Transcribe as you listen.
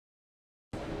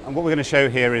And what we're going to show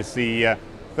here is the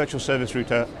virtual service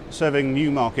router serving new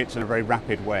markets in a very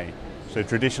rapid way. So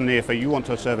traditionally, if you want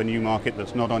to serve a new market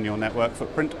that's not on your network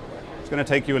footprint, it's going to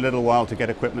take you a little while to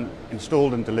get equipment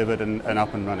installed and delivered and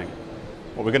up and running.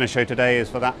 What we're going to show today is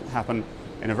for that to happen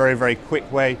in a very, very quick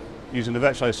way using the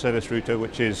virtualized service router,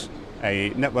 which is a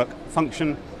network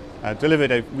function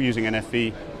delivered using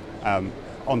NFV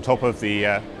on top of the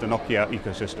Nokia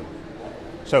ecosystem.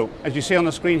 So as you see on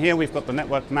the screen here, we've got the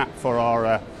network map for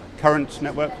our current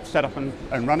network set up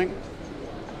and running.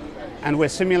 And we're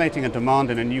simulating a demand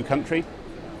in a new country.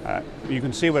 You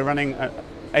can see we're running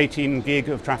 18 gig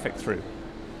of traffic through.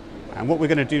 And what we're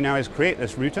going to do now is create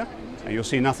this router. And you'll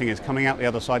see nothing is coming out the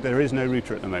other side. There is no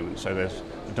router at the moment. So there's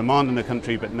a demand in the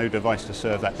country, but no device to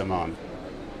serve that demand.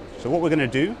 So what we're going to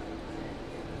do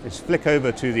is flick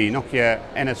over to the Nokia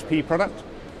NSP product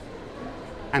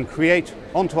and create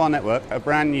onto our network a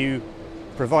brand new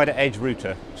provider edge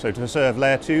router. So to serve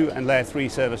layer 2 and layer 3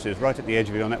 services right at the edge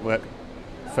of your network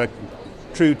for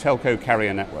true telco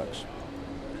carrier networks.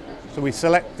 So we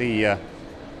select the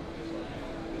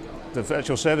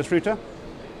virtual service router.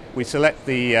 We select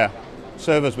the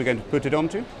servers we're going to put it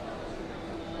onto.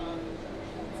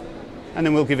 And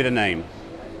then we'll give it a name.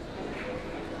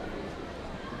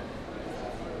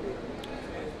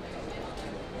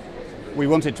 We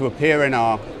want it to appear in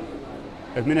our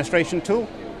administration tool.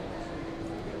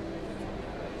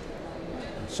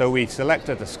 So we select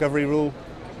a discovery rule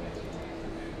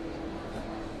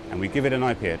and we give it an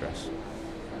IP address.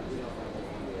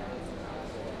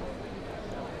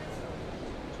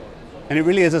 And it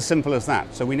really is as simple as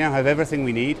that. So we now have everything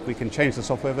we need. We can change the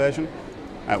software version.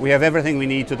 We have everything we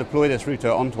need to deploy this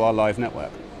router onto our live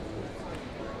network.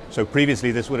 So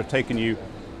previously this would have taken you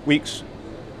weeks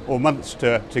or months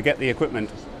to get the equipment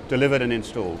delivered and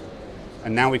installed.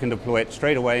 And now we can deploy it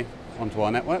straight away onto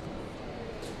our network.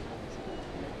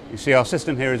 You see our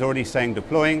system here is already saying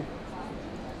deploying.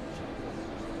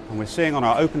 And we're seeing on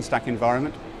our OpenStack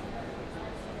environment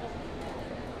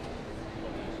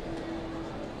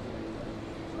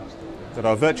that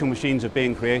our virtual machines are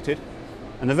being created.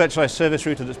 And the virtualized service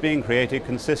router that's being created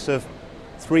consists of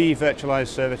 3 virtualized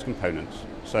service components.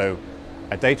 So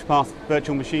a data path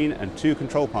virtual machine and 2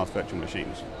 control path virtual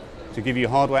machines to give you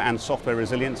hardware and software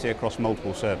resiliency across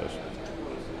multiple servers.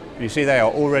 And you see they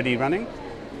are already running.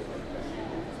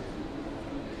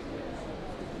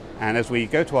 And as we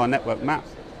go to our network map,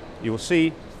 you will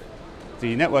see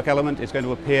the network element is going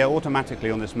to appear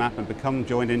automatically on this map and become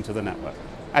joined into the network.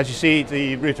 As you see,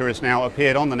 the router has now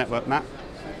appeared on the network map,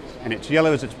 and it's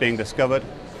yellow as it's being discovered.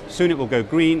 Soon it will go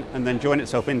green and then join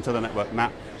itself into the network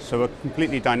map. So a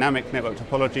completely dynamic network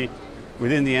topology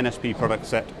within the NSP product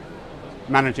set,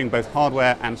 managing both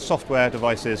hardware and software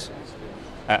devices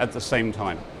at the same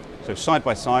time. So side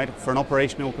by side, for an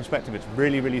operational perspective, it's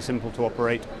really, really simple to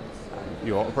operate.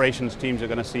 Your operations teams are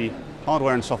going to see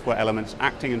hardware and software elements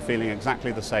acting and feeling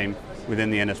exactly the same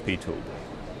within the NSP tool.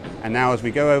 And now as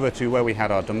we go over to where we had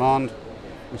our demand,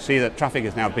 we see that traffic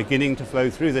is now beginning to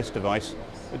flow through this device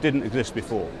that didn't exist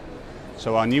before.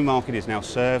 So our new market is now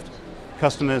served.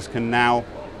 Customers can now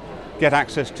get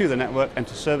access to the network and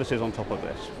to services on top of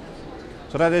this.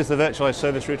 So that is the virtualized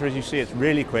service router. As you see, it's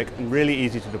really quick and really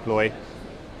easy to deploy.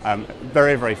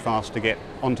 Very, very fast to get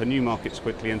onto new markets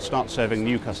quickly and start serving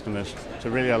new customers to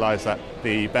realize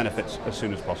the benefits as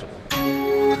soon as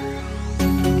possible.